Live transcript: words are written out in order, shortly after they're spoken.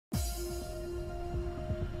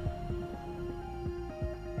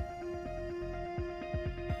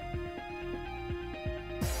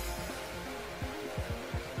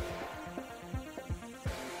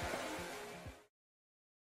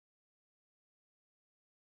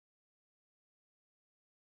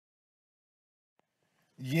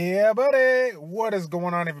Yeah, buddy. What is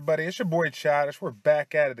going on, everybody? It's your boy Childish. We're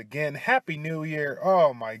back at it again. Happy New Year.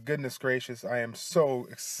 Oh, my goodness gracious. I am so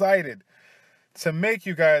excited to make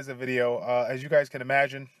you guys a video. As you guys can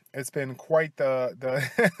imagine, it's been quite the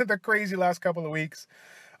the crazy last couple of weeks.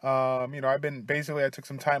 I took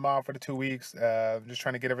some time off for the 2 weeks, just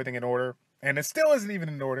trying to get everything in order. And it still isn't even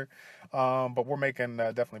in order, but we're making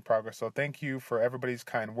definitely progress. So thank you for everybody's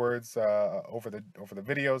kind words over the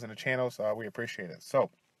videos and the channels. We appreciate it. So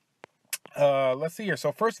let's see here.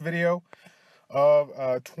 So first video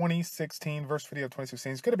of 2016, first video of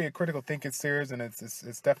 2016. It's going to be a critical thinking series, and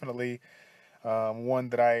it's definitely one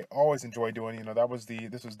that I always enjoy doing. You know,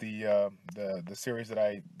 this was the series that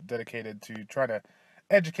I dedicated to try to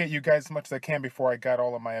educate you guys as much as I can before I got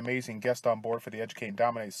all of my amazing guests on board for the Educate and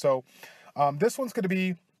Dominate. So this one's going to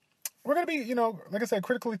be, we're going to be, you know, like I said,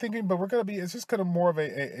 critically thinking, but it's just kind of more of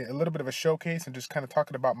a little bit of a showcase and just kind of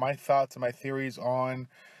talking about my thoughts and my theories on,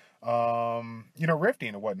 rifting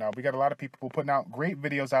and whatnot. We got a lot of people putting out great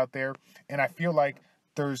videos out there, and I feel like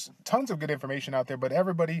there's tons of good information out there, but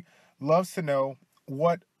everybody loves to know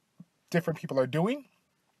what different people are doing,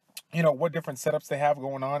 you know, what different setups they have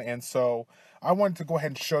going on. And so I wanted to go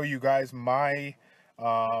ahead and show you guys my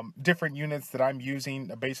different units that I'm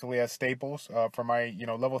using basically as staples for my,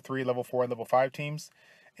 level 3, level 4, and level 5 teams,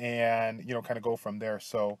 and, kind of go from there.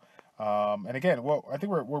 So, and again, well, I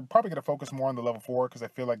think we're probably going to focus more on the level 4 because I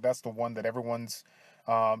feel like that's the one that everyone's,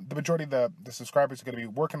 the majority of the subscribers are going to be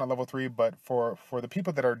working on level 3, but for the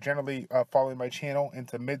people that are generally following my channel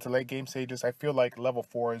into mid to late game stages, I feel like level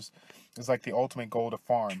 4 is like the ultimate goal to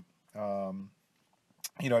farm.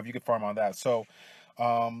 If you could farm on that. So,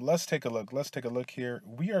 let's take a look. Let's take a look here.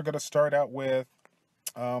 We are going to start out with,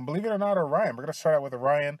 believe it or not, Orion. We're going to start out with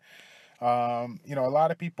Orion. A lot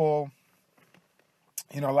of people,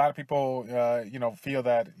 feel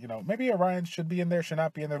that, maybe Orion should be in there, should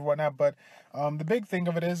not be in there, whatnot. But the big thing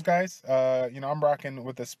of it is, guys, I'm rocking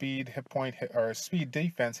with the speed hit point or speed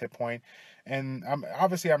defense hit point, and I'm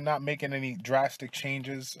not making any drastic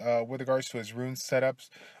changes with regards to his rune setups.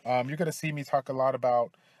 You're gonna see me talk a lot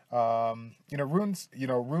about rune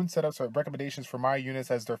setups are recommendations for my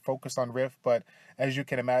units as they're focused on Rift. But as you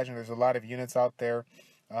can imagine, there's a lot of units out there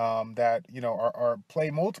that are play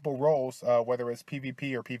multiple roles, whether it's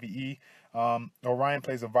PvP or PvE. Orion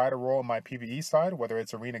plays a vital role in my PvE side, whether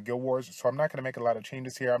it's Arena Guild Wars. So I'm not going to make a lot of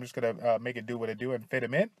changes here. I'm just going to make it do what it do and fit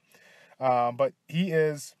him in. But he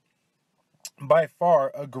is by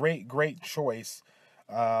far a great choice.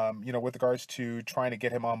 With regards to trying to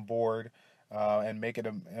get him on board. And make it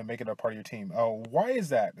a part of your team. Why is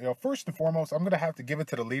that? First and foremost, I'm going to have to give it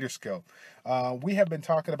to the leader skill. We have been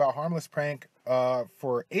talking about Harmless Prank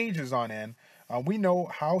for ages on end. We know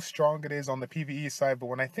how strong it is on the PvE side, but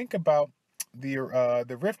when I think about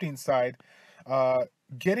the rifting side,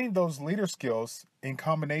 getting those leader skills in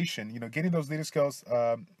combination, getting those leader skills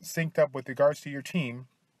synced up with regards to your team,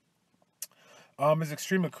 is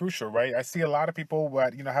extremely crucial, right? I see a lot of people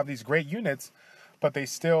that have these great units, but they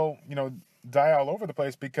still die all over the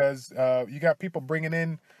place because you got people bringing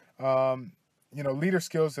in leader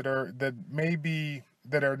skills that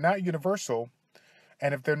are not universal,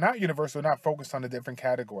 and if they're not universal, not focused on a different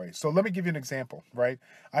category. So let me give you an example, right?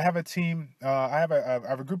 I have a team. I have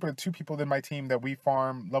a group of 2 people in my team that we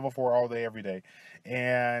farm level 4 all day, every day,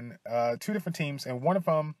 and 2 different teams, and one of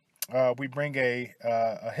them. We bring a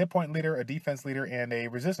hit point leader, a defense leader, and a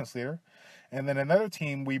resistance leader. And then another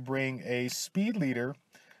team, we bring a speed leader,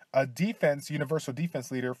 a universal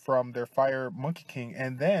defense leader from their Fire Monkey King.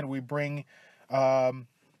 And then we bring, we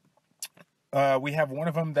have one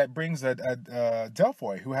of them that brings a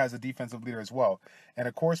Delphoid, who has a defensive leader as well. And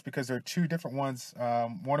of course, because there are 2 different ones,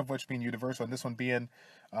 one of which being universal, and this one being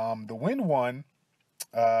the wind one,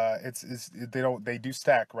 they do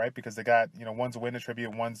stack, right? Because they got, one's a wind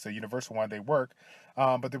attribute, one's a universal one, they work.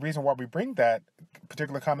 But the reason why we bring that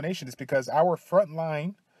particular combination is because our front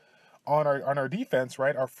line on our defense,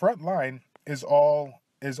 right? Our front line is all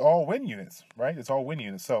wind units, right? It's all wind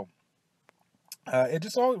units. So it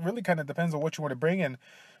just all really kind of depends on what you want to bring in.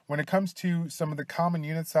 When it comes to some of the common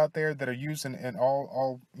units out there that are used in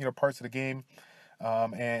all parts of the game,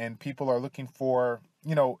 and people are looking for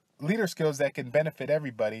leader skills that can benefit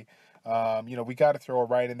everybody, we got to throw a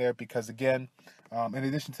right in there because, again, in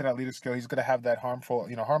addition to that leader skill, he's going to have that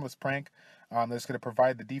harmless prank that's going to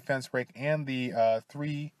provide the defense break and the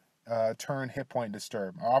 3 turn hit point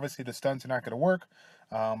disturb. Obviously, the stuns are not going to work,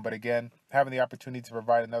 but again, having the opportunity to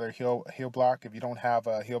provide another heal block if you don't have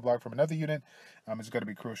a heal block from another unit is going to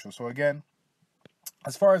be crucial. So again,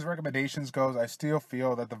 as far as recommendations goes, I still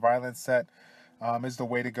feel that the violence set is the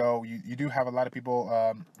way to go. You do have a lot of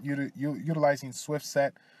people utilizing Swift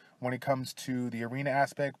Set when it comes to the arena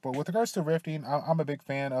aspect, but with regards to rifting, I'm a big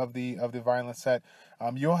fan of the violent set.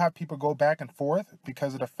 You'll have people go back and forth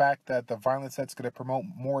because of the fact that the violent set's going to promote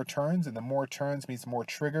more turns, and the more turns means more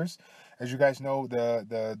triggers. As you guys know,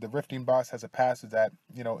 the rifting boss has a passive that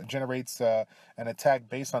it generates an attack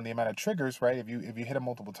based on the amount of triggers. Right? If you hit it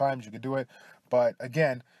multiple times, you can do it. But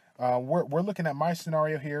again, we're looking at my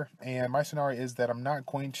scenario here, and my scenario is that I'm not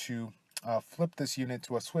going to flip this unit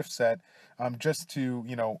to a Swift set, just to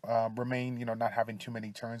remain not having too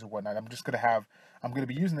many turns or whatnot. I'm gonna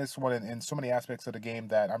be using this one in so many aspects of the game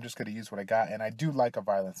that I'm just gonna use what I got, and I do like a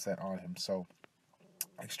violent set on him, so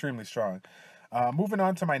extremely strong. Moving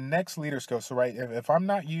on to my next leader skill. So right, if I'm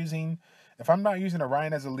not using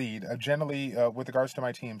Orion as a lead, generally with regards to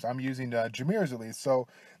my teams, I'm using Jameer as a lead. So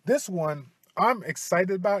this one I'm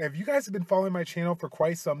excited about. If you guys have been following my channel for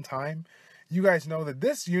quite some time, you guys know that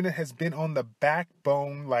this unit has been on the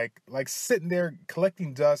backbone, like sitting there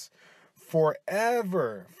collecting dust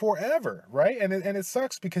forever, right? And it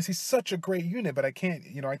sucks because he's such a great unit, but I can't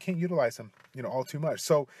utilize him, all too much.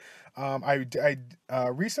 So, I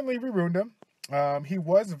recently re-ruined him. He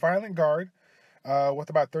was Violent Guard, with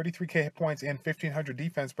about 33k hit points and 1500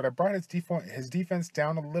 defense, but I brought his defense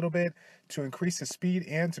down a little bit to increase his speed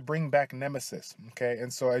and to bring back Nemesis. Okay,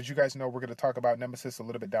 and so as you guys know, we're going to talk about Nemesis a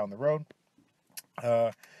little bit down the road.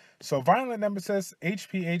 So Violent Nemesis,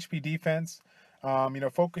 HP defense,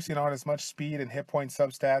 focusing on as much speed and hit point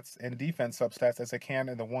substats and defense substats as I can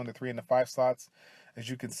in the 1, the 3, and the 5 slots, as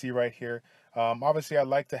you can see right here. Obviously, I'd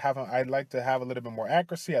like to have a little bit more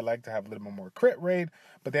accuracy. I'd like to have a little bit more crit rate.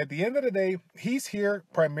 But at the end of the day, he's here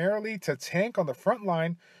primarily to tank on the front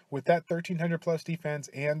line with that 1300 plus defense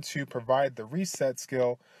and to provide the reset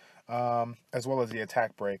skill, as well as the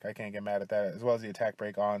attack break. I can't get mad at that, as well as the attack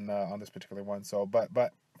break on this particular one. So, but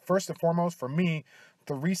first and foremost, for me,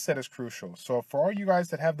 the reset is crucial. So for all you guys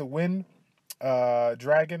that have the Wind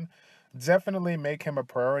Dragon, definitely make him a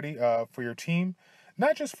priority for your team.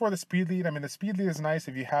 Not just for the speed lead. I mean, the speed lead is nice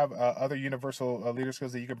if you have other universal leader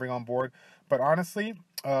skills that you can bring on board. But honestly,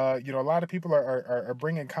 a lot of people are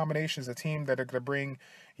bringing combinations of team that are going to bring,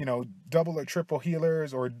 double or triple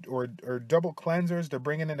healers or double cleansers. They're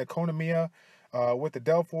bringing in Economia with the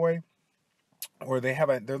Delphoy, or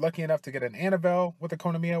they're lucky enough to get an Annabelle with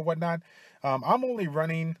Economia and whatnot. I'm only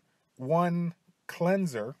running one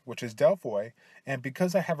cleanser, which is Delphoy, and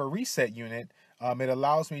because I have a reset unit, it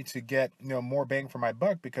allows me to get more bang for my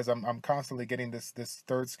buck, because I'm constantly getting this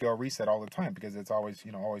third skill reset all the time, because it's always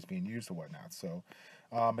always being used and whatnot. So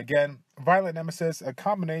again, Violent Nemesis, a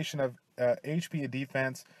combination of HP and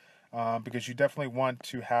defense, because you definitely want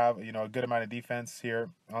to have a good amount of defense here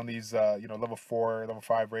on these level 4, level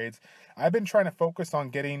 5 raids. I've been trying to focus on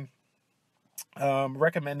getting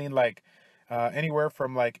recommending anywhere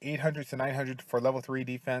from 800 to 900 for level 3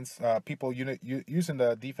 defense. People using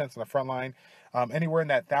the defense on the front line, anywhere in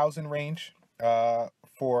that 1,000 range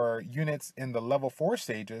for units in the level 4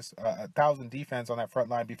 stages, 1,000 defense on that front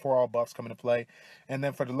line before all buffs come into play. And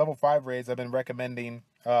then for the level 5 raids, I've been recommending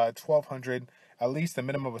 1,200, at least a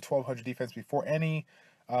minimum of 1,200 defense before any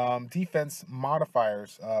defense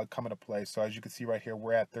modifiers come into play. So as you can see right here,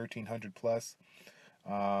 we're at 1,300 plus.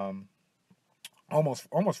 Almost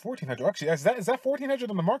 1,400. Actually, is that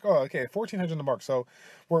 1,400 on the mark? Oh, okay, 1,400 on the mark. So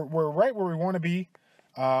we're right where we want to be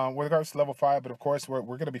with regards to level 5. But of course, we're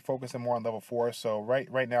going to be focusing more on level 4. So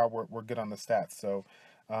right now we're good on the stats. So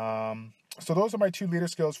so those are my 2 leader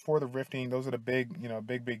skills for the rifting. Those are the big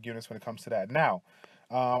big units when it comes to that. Now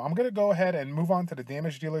I'm going to go ahead and move on to the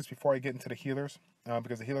damage dealers before I get into the healers,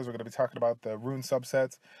 because the healers are going to be talking about the rune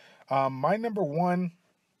subsets. My number 1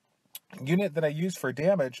 unit that I use for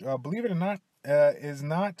damage, believe it or not, is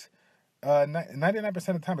not 99%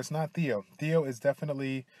 of the time it's not Theo. Theo is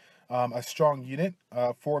definitely a strong unit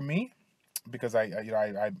for me, because I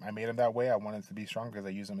made him that way. I wanted to be strong because I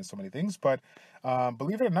use him in so many things. But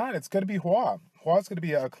believe it or not, it's going to be Hua. Hua's going to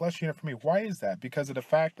be a clutch unit for me. Why is that? Because of the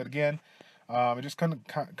fact that, again, it just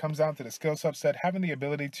comes down to the skill subset. Having the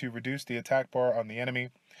ability to reduce the attack bar on the enemy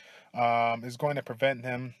is going to prevent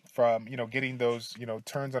him from getting those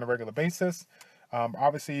turns on a regular basis.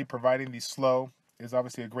 Obviously, providing the slow is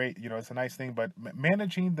obviously a great, it's a nice thing, but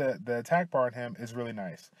managing the attack bar on him is really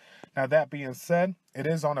nice. Now, that being said, it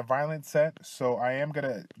is on a violent set, so I am going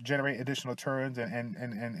to generate additional turns and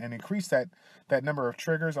increase that number of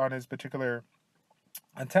triggers on his particular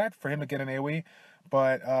attack for him to get an AoE.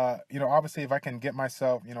 But obviously, if I can get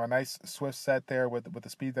myself a nice swift set there with the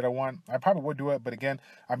speed that I want, I probably would do it. But again,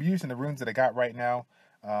 I'm using the runes that I got right now.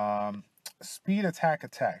 Speed, attack,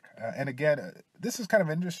 and again, this is kind of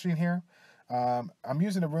interesting here. I'm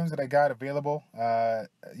using the runes that I got available.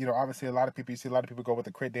 You know, obviously you see a lot of people go with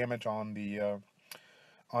the crit damage on the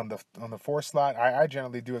 4 slot. I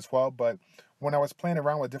generally do as well, but when I was playing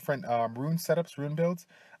around with different rune setups, rune builds,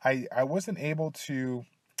 I wasn't able to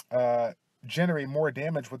uh, generate more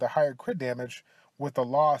damage with the higher crit damage with the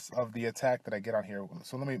loss of the attack that I get on here.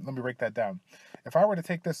 So let me break that down. If I were to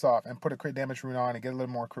take this off and put a crit damage rune on and get a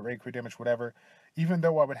little more crit rate, crit damage, whatever, even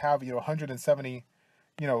though I would have 170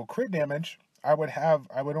 crit damage, I would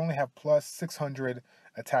only have plus 600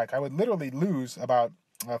 attack. I would literally lose about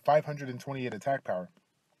 528 attack power,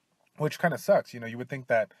 which kind of sucks. You would think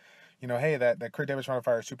that, hey, that crit damage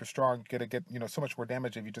modifier is super strong. You're gonna get, so much more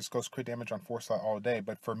damage if you just go crit damage on 4 slot all day.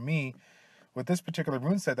 But for me, with this particular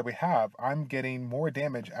rune set that we have, I'm getting more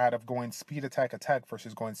damage out of going speed attack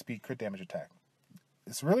versus going speed crit damage attack.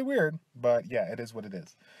 It's really weird, but yeah, it is what it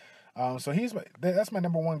is. So that's my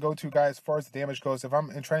number one go-to guy as far as the damage goes. If I'm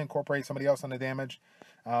trying to incorporate somebody else on the damage,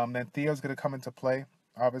 then Theo's gonna come into play.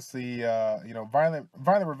 Obviously, violent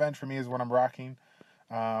revenge for me is what I'm rocking.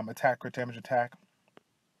 Attack, crit damage, attack.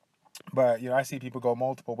 But I see people go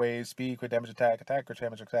multiple ways: speed, crit damage, attack, crit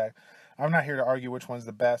damage, attack. I'm not here to argue which one's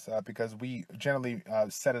the best because we generally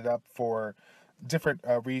set it up for different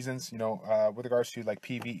reasons. With regards to like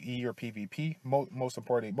PvE or PvP,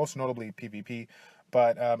 most notably PvP.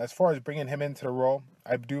 But as far as bringing him into the role,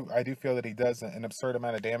 I do feel that he does an absurd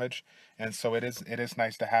amount of damage, and so it is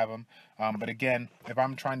nice to have him. But again, if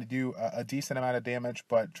I'm trying to do a decent amount of damage,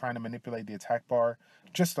 but trying to manipulate the attack bar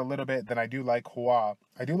just a little bit, then I do like Hua.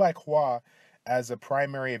 I do like Hua as a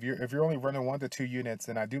primary. If you're only running 1 to 2 units,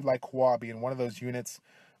 then I do like Hua being one of those units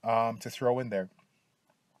to throw in there.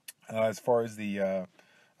 As far as the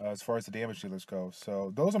damage dealers go,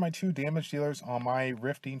 so those are my 2 damage dealers on my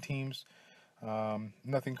rifting teams.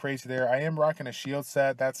 Nothing crazy there. I am rocking a shield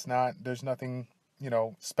set. There's nothing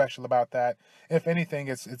special about that. If anything,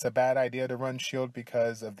 it's a bad idea to run shield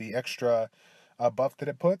because of the extra buff that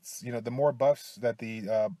it puts. The more buffs that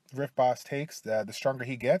the rift boss takes, the stronger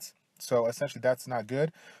he gets. So essentially that's not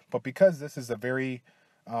good. But because this is a very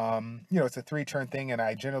it's a 3-turn thing, and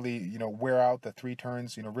I generally wear out the 3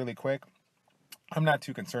 turns really quick, I'm not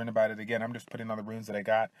too concerned about it. Again, I'm just putting on the runes that I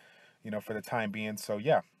got for the time being. So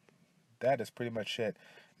yeah, that is pretty much it.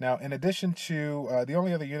 Now, in addition to the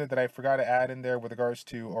only other unit that I forgot to add in there with regards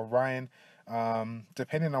to Orion,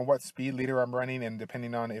 depending on what speed leader I'm running and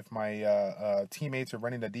depending on if my teammates are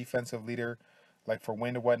running a defensive leader, like for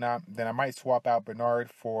wind or whatnot, then I might swap out Bernard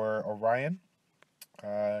for Orion.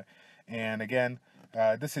 And again,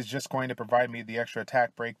 this is just going to provide me the extra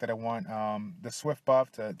attack break that I want. The Swift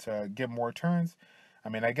buff to get more turns. I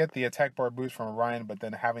mean, I get the attack bar boost from Orion, but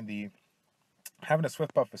then having the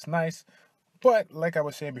Swift buff is nice. But like I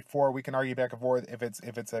was saying before, we can argue back and forth if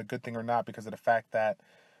it's a good thing or not because of the fact that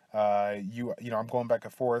I'm going back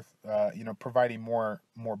and forth, providing more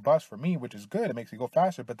buffs for me, which is good. It makes me go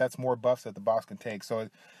faster, but that's more buffs that the boss can take. So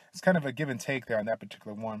it's kind of a give and take there on that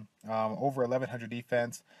particular one. Over 1100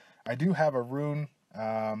 defense. I do have a rune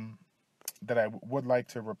that I would like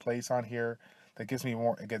to replace on here that gives me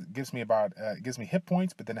more. It gives me hit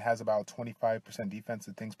points, but then it has about 25%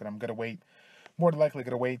 defensive things. But I'm gonna wait. More than likely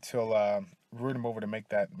gonna wait till rune him over to make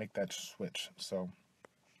that switch. So.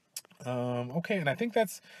 Okay, and I think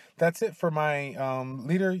that's it for my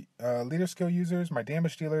leader skill users, my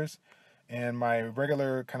damage dealers, and my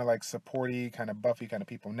regular kind of like supporty, kind of buffy kind of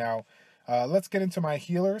people. Now, let's get into my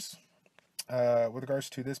healers with regards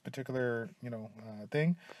to this particular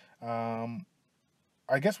thing.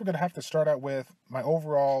 I guess we're gonna have to start out with my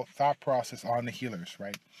overall thought process on the healers,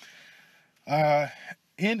 right?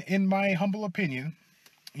 In my humble opinion,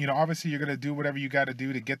 obviously you're going to do whatever you got to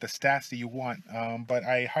do to get the stats that you want. But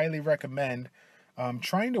I highly recommend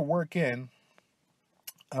trying to work in,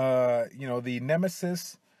 the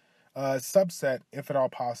Nemesis subset, if at all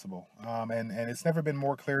possible. And it's never been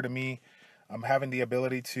more clear to me having the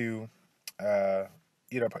ability to,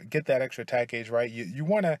 get that extra attack gauge, right? You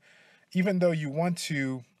want to, even though you want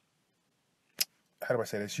to, how do I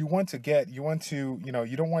say this? You don't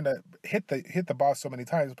want to hit the boss so many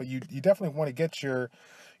times, but you definitely want to get your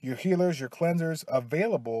healers, your cleansers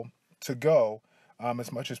available to go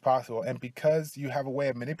as much as possible. And because you have a way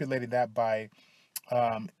of manipulating that by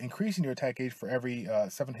increasing your attack gauge for every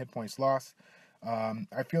 7 hit points lost,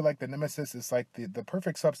 I feel like the Nemesis is like the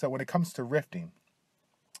perfect subset when it comes to rifting.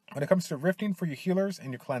 When it comes to rifting for your healers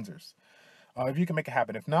and your cleansers. If you can make it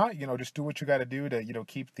happen. If not, just do what you got to do to,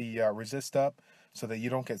 keep the resist up so that you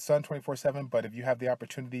don't get stunned 24/7. But if you have the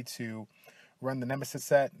opportunity to run the Nemesis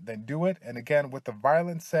set, then do it. And again, with the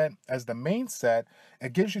Violent set as the main set,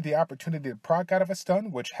 it gives you the opportunity to proc out of a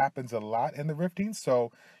stun, which happens a lot in the rifting.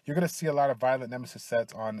 So you're going to see a lot of Violent Nemesis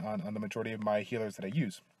sets on the majority of my healers that I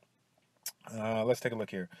use. Let's take a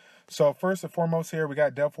look here. So first and foremost here, we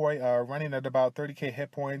got Delphoy running at about 30k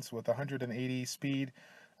hit points with 180 speed.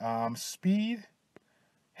 Speed,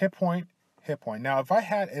 hit point, hit point. Now, if I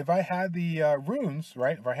had the runes,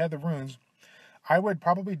 right? If I had the runes, I would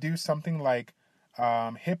probably do something like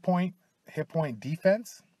hit point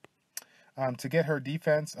defense to get her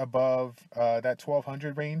defense above that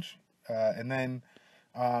 1200 range, and then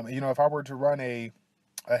if I were to run a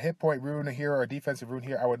hit point rune here or a defensive rune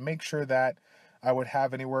here, I would make sure that I would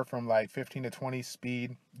have anywhere from like 15 to 20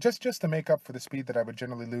 speed, just to make up for the speed that I would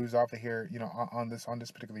generally lose off of here, on this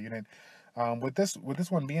particular unit. With this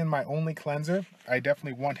one being my only cleanser, I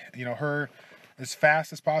definitely want her as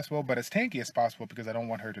fast as possible, but as tanky as possible because I don't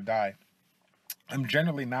want her to die. I'm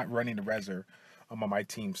generally not running a reser on my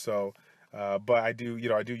team, so but I do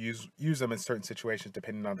use them in certain situations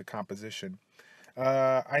depending on the composition.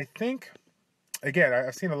 I think, again,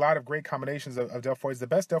 I've seen a lot of great combinations of Delphoys. The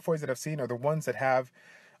best Delphoys that I've seen are the ones that have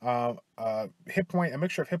hit point, a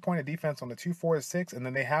mixture of hit point and defense on the 2, 4, to 6, and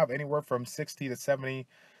then they have anywhere from 60 to 70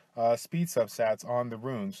 speed substats on the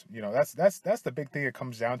runes. That's the big thing it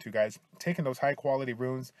comes down to, guys. Taking those high quality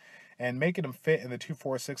runes and making them fit in the 2,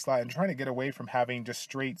 4, 6 slot and trying to get away from having just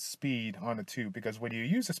straight speed on the 2, because when you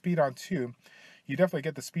use the speed on 2, you definitely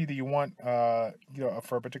get the speed that you want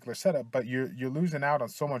for a particular setup, but you're losing out on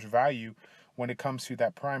so much value when it comes to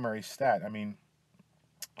that primary stat. I mean,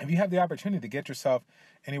 if you have the opportunity to get yourself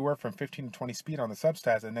anywhere from 15 to 20 speed on the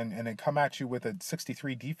substats and then come at you with a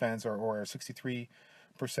 63 defense or 63%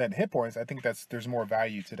 hit points, I think there's more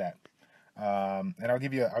value to that. And I'll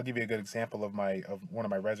give you a good example of one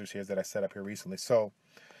of my resers here that I set up here recently. So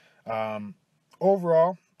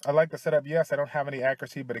overall, I like the setup. Yes, I don't have any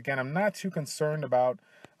accuracy, but again, I'm not too concerned about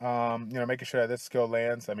making sure that this skill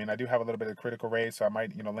lands. I mean, I do have a little bit of critical rate, so I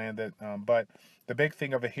might land it. But the big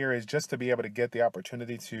thing of it here is just to be able to get the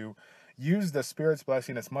opportunity to use the Spirit's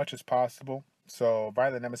Blessing as much as possible. So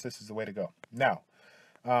Violent Nemesis is the way to go. Now,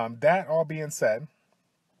 that all being said,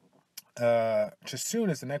 Chasoon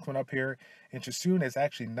is the next one up here, and Chasoon is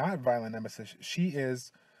actually not Violent Nemesis. She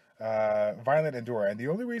is Violent Endure, and the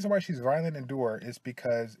only reason why she's Violent Endure is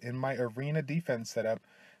because in my arena defense setup,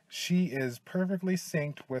 she is perfectly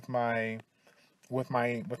synced with my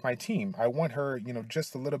team. I want her,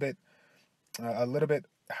 just a little bit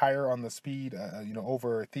higher on the speed,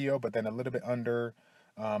 over Theo, but then a little bit under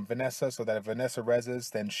Vanessa, so that if Vanessa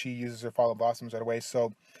reses, then she uses her Fallen Blossoms right away.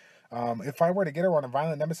 So if I were to get her on a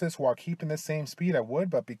Violent Nemesis while keeping the same speed, I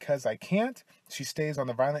would, but because I can't, she stays on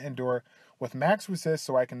the Violent Endure with max resist,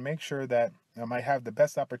 so I can make sure that I have the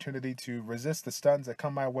best opportunity to resist the stuns that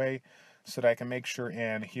come my way, so that I can make sure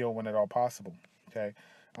and heal when at all possible. Okay,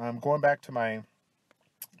 going back to my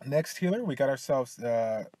next healer, we got ourselves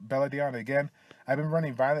Belladon. Again, I've been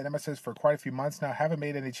running Violent Nemesis for quite a few months now. Haven't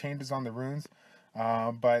made any changes on the runes,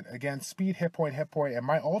 but again, speed, hit point, and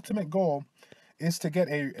my ultimate goal is to get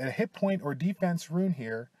a hit point or defense rune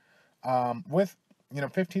here with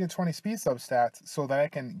 15 to 20 speed substats, so that I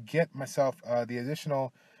can get myself the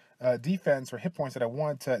additional defense or hit points that I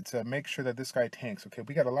want to make sure that this guy tanks. Okay,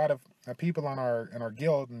 we got a lot of people in our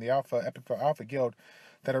guild, in the Epic Alpha guild,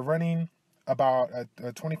 that are running about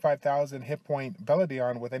a 25,000 hit point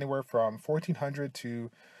Belladon with anywhere from 1,400 to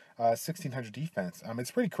 1,600 defense.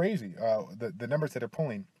 It's pretty crazy, the numbers that are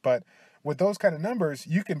pulling. But with those kind of numbers,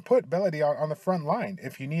 you can put Belladon on the front line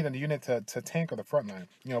if you need a unit to tank on the front line.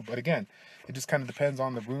 But again, it just kind of depends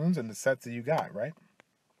on the runes and the sets that you got, right?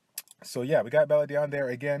 So yeah, we got Belladon there.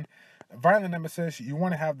 Again, Violent Nemesis, you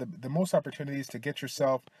want to have the most opportunities to get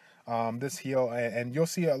yourself this heal, and you'll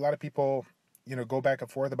see a lot of people go back and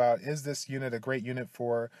forth about, is this unit a great unit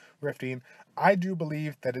for rifting? I do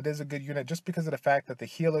believe that it is a good unit just because of the fact that the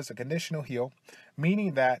heal is a conditional heal,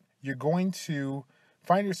 meaning that you're going to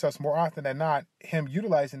find yourselves more often than not him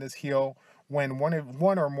utilizing this heal when one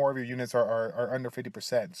or more of your units are under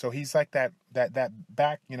 50%. So he's like that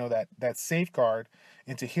back, that safeguard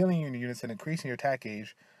into healing your units and increasing your attack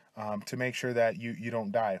gauge to make sure that you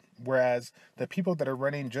don't die. Whereas the people that are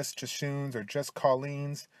running just Chasoons or just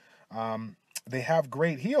Colleen's, they have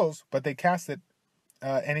great heals, but they cast it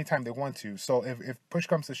anytime they want to. So if push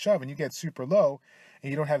comes to shove and you get super low and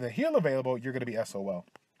you don't have the heal available, you're going to be SOL.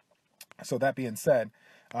 So that being said,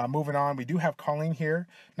 moving on, we do have Colleen here.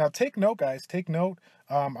 Now take note, guys, take note.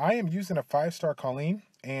 I am using a 5-star Colleen,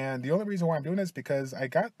 and the only reason why I'm doing this is because I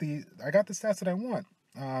got the stats that I want.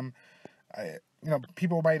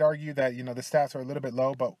 people might argue that, the stats are a little bit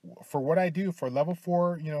low, but for what I do for level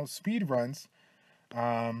 4, speed runs,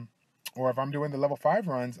 or if I'm doing the level 5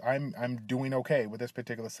 runs, I'm doing okay with this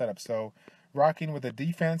particular setup. So rocking with the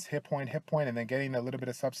defense, hit point, and then getting a little bit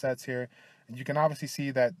of subsets here. And you can obviously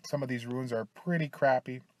see that some of these runes are pretty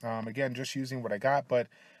crappy. Again, just using what I got, but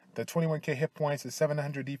the 21k hit points, the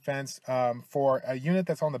 700 defense, for a unit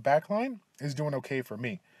that's on the back line is doing okay for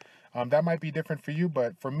me. That might be different for you,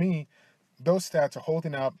 but for me, those stats are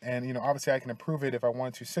holding up, and obviously I can improve it if I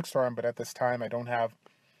want to 6-star them, but at this time I don't have.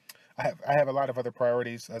 I have a lot of other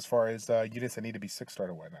priorities as far as units that need to be 6-star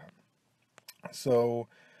or whatnot. So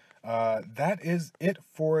that is it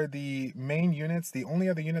for the main units. The only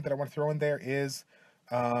other unit that I want to throw in there is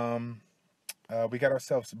we got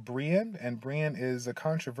ourselves Brienne, and Brienne is a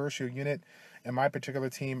controversial unit in my particular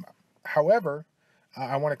team. However,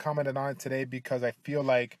 I want to comment on it today because I feel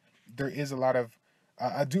like there is a lot of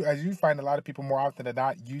I do find a lot of people more often than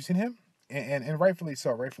not using him, and rightfully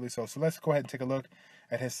so, So let's go ahead and take a look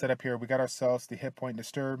at his setup here. We got ourselves the hit point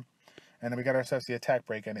disturb, and then we got ourselves the attack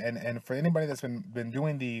break, and for anybody that's been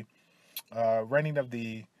doing the running of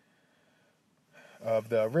the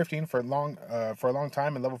rifting for a long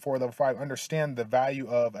time in level 4, level 5, understand the value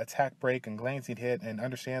of attack break and glancing hit, and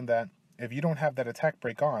understand that if you don't have that attack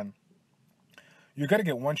break on, you're going to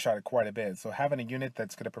get one-shotted quite a bit. So having a unit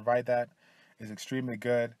that's going to provide that is extremely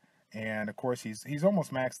good. And of course, he's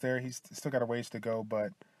almost maxed there. He's still got a ways to go,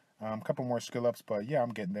 but a couple more skill ups. But yeah,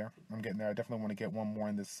 I'm getting there. I definitely want to get one more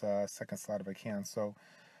in this second slot if I can. So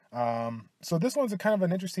so this one's a kind of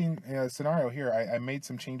an interesting scenario here. I made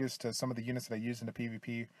some changes to some of the units that I use in the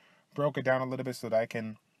PvP, broke it down a little bit so that I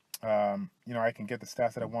can, I can get the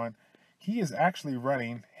stats that I want. He is actually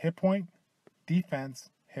running hit point, defense,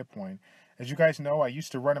 hit point. As you guys know, I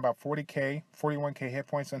used to run about 40k, 41k hit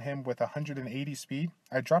points on him with 180 speed.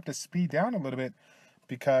 I dropped his speed down a little bit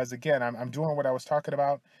because, again, I'm doing what I was talking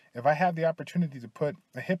about. If I have the opportunity to put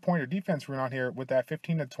a hit point or defense rune on here with that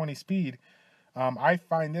 15 to 20 speed, I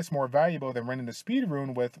find this more valuable than running the speed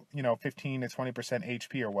rune with 15 to 20%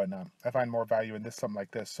 HP or whatnot. I find more value in this, something like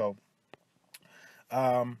this. So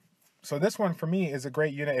so this one for me is a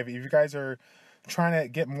great unit. If you guys are trying to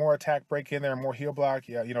get more attack break in there, more heal block,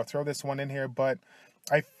 yeah, throw this one in here. But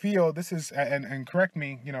I feel this is, and correct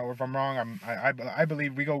me, if I'm wrong. I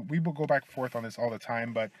believe we will go back and forth on this all the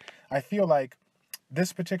time, but I feel like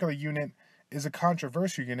this particular unit is a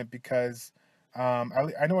controversial unit because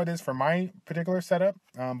I know it is for my particular setup,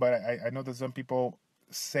 but I know that some people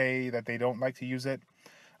say that they don't like to use it.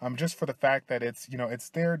 Just for the fact that it's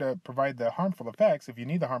there to provide the harmful effects if you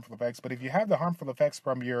need the harmful effects. But if you have the harmful effects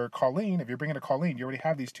from your Colleen, if you're bringing a Colleen, you already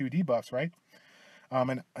have these 2 debuffs, right?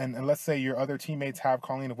 And let's say your other teammates have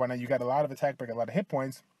Colleen and whatnot, you got a lot of attack break, a lot of hit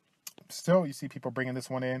points. Still, you see people bringing this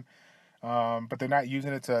one in, but they're not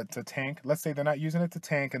using it to tank. Let's say they're not using it to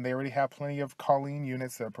tank, and they already have plenty of Colleen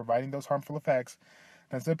units that are providing those harmful effects.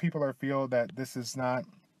 Then some people feel that this is not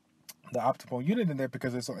the optimal unit in there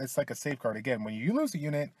because it's like a safeguard. Again, when you lose a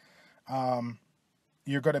unit,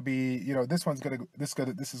 you're going to be, this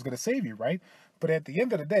is going to save you, right? But at the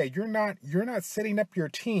end of the day, you're not setting up your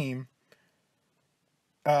team.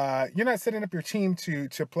 You're not setting up your team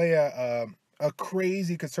to play a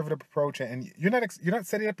crazy conservative approach, and you're not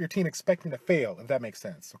setting up your team expecting to fail, if that makes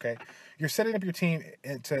sense. Okay, you're setting up your team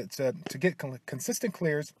to get consistent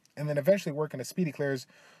clears, and then eventually work into speedy clears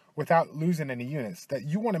without losing any units. That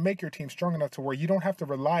you want to make your team strong enough to where you don't have to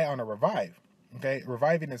rely on a revive. Okay,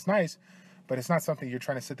 reviving is nice, but it's not something you're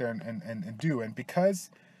trying to sit there and do. And because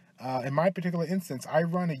in my particular instance, I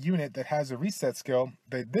run a unit that has a reset skill,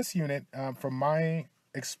 that this unit, from my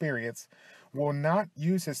experience, will not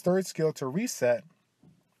use his 3rd skill to reset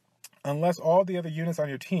unless all the other units on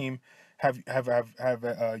your team have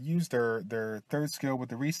used their 3rd skill with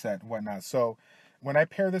the reset and whatnot. So when I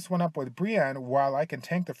pair this one up with Brienne, while I can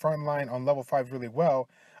tank the front line on level 5 really well,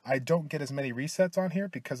 I don't get as many resets on here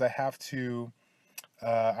because I have to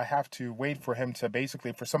wait for him to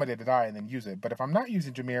for somebody to die and then use it. But if I'm not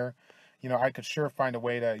using Jameer, I could sure find a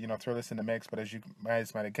way to, throw this in the mix. But as you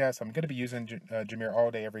guys might have guessed, I'm going to be using Jameer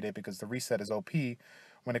all day, every day, because the reset is OP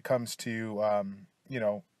when it comes to,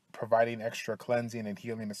 providing extra cleansing and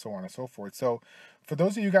healing and so on and so forth. So for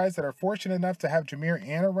those of you guys that are fortunate enough to have Jameer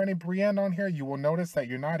and a running Brienne on here, you will notice that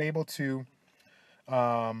you're not able to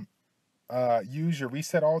use your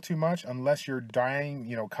reset all too much unless you're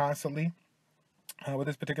dying, constantly with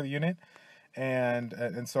this particular unit.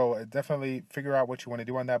 And so definitely figure out what you want to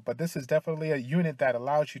do on that. But this is definitely a unit that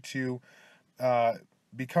allows you to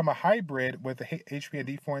become a hybrid with the HP and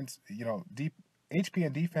defense, deep HP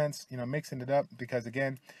and defense, mixing it up, because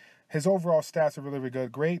again, his overall stats are really, really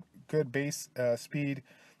good. Good base speed,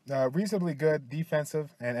 reasonably good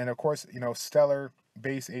defensive, and of course, you know, stellar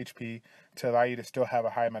base HP to allow you to still have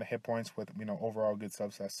a high amount of hit points with, you know, overall good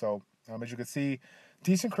subsets. So as you can see,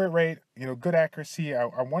 decent crit rate, you know, good accuracy. I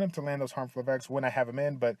want him to land those harmful effects when I have him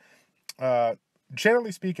in, but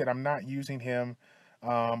generally speaking, I'm not using him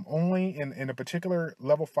only in a particular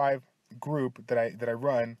level 5 group that I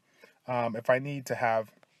run. If I need to have,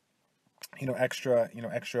 you know,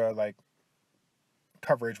 extra like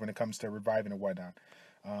coverage when it comes to reviving and whatnot.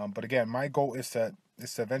 But again, my goal is to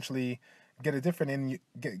eventually get a different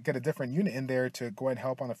get a different unit in there to go ahead and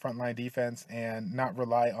help on the frontline defense and not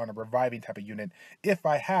rely on a reviving type of unit. If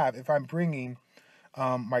I'm bringing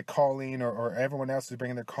my Colleen or everyone else is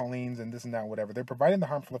bringing their Colleens and this and that, whatever, they're providing the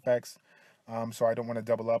harmful effects. So I don't want to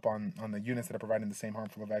double up on the units that are providing the same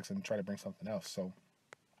harmful effects and try to bring something else. So,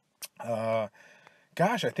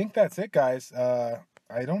 gosh, I think that's it, guys.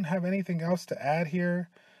 I don't have anything else to add here.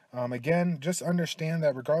 Again, just understand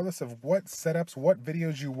that regardless of what setups, what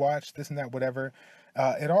videos you watch, this and that, whatever,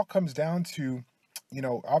 it all comes down to, you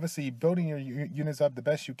know, obviously building your units up the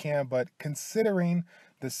best you can, but considering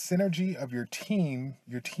the synergy of your team,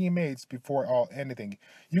 your teammates before anything.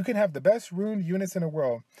 You can have the best ruined units in the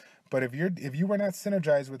world, but if you were not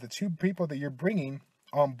synergized with the two people that you're bringing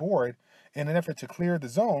on board in an effort to clear the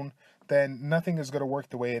zone, then nothing is going to work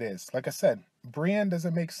the way it is. Like I said, Brienne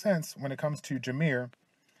doesn't make sense when it comes to Jameer,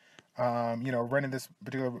 you know, running this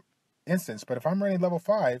particular instance. But if I'm running level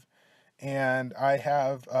 5 and I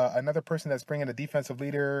have another person that's bringing a defensive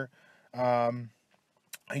leader, a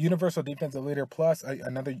universal defensive leader plus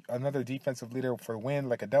another defensive leader for win,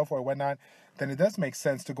 like a Delphi or whatnot, then it does make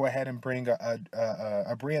sense to go ahead and bring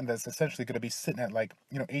a Brienne that's essentially going to be sitting at, like,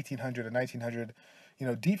 you know, 1800 or 1900, you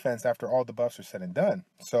know, defense after all the buffs are said and done.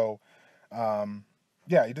 So,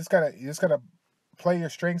 yeah, you just gotta play your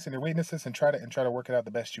strengths and your weaknesses and try to work it out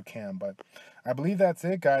the best you can. But I believe that's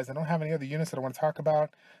it, guys. I don't have any other units that I want to talk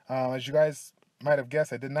about. As you guys might have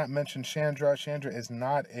guessed, I did not mention Chandra. Chandra is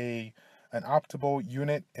not an optimal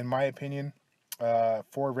unit, in my opinion,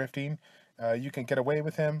 for rifting. You can get away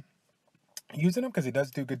with him using him because he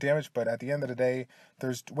does do good damage, but at the end of the day,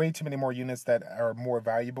 there's way too many more units that are more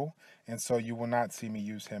valuable, and so you will not see me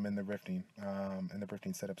use him in the rifting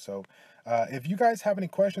setup. So if you guys have any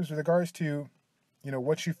questions with regards to, you know,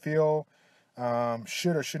 what you feel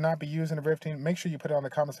should or should not be used in the rifting, make sure you put it on the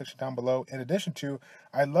comment section down below. In addition to,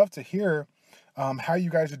 I'd love to hear how you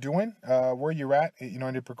guys are doing, where you're at, you know,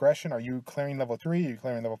 in your progression. Are you clearing level 3? Are you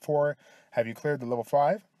clearing level 4? Have you cleared the level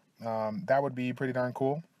 5? That would be pretty darn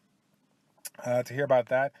cool to hear about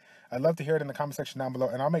that. I'd love to hear it in the comment section down below,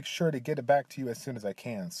 and I'll make sure to get it back to you as soon as I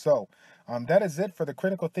can. So that is it for the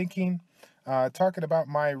critical thinking, talking about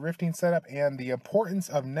my rifting setup and the importance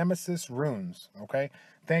of Nemesis runes. Okay,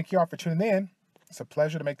 thank you all for tuning in. It's a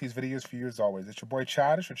pleasure to make these videos for you as always. It's your boy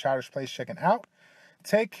Childish or ChildishPlays checking out.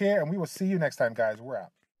 Take care, and we will see you next time, guys. We're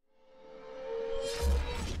out.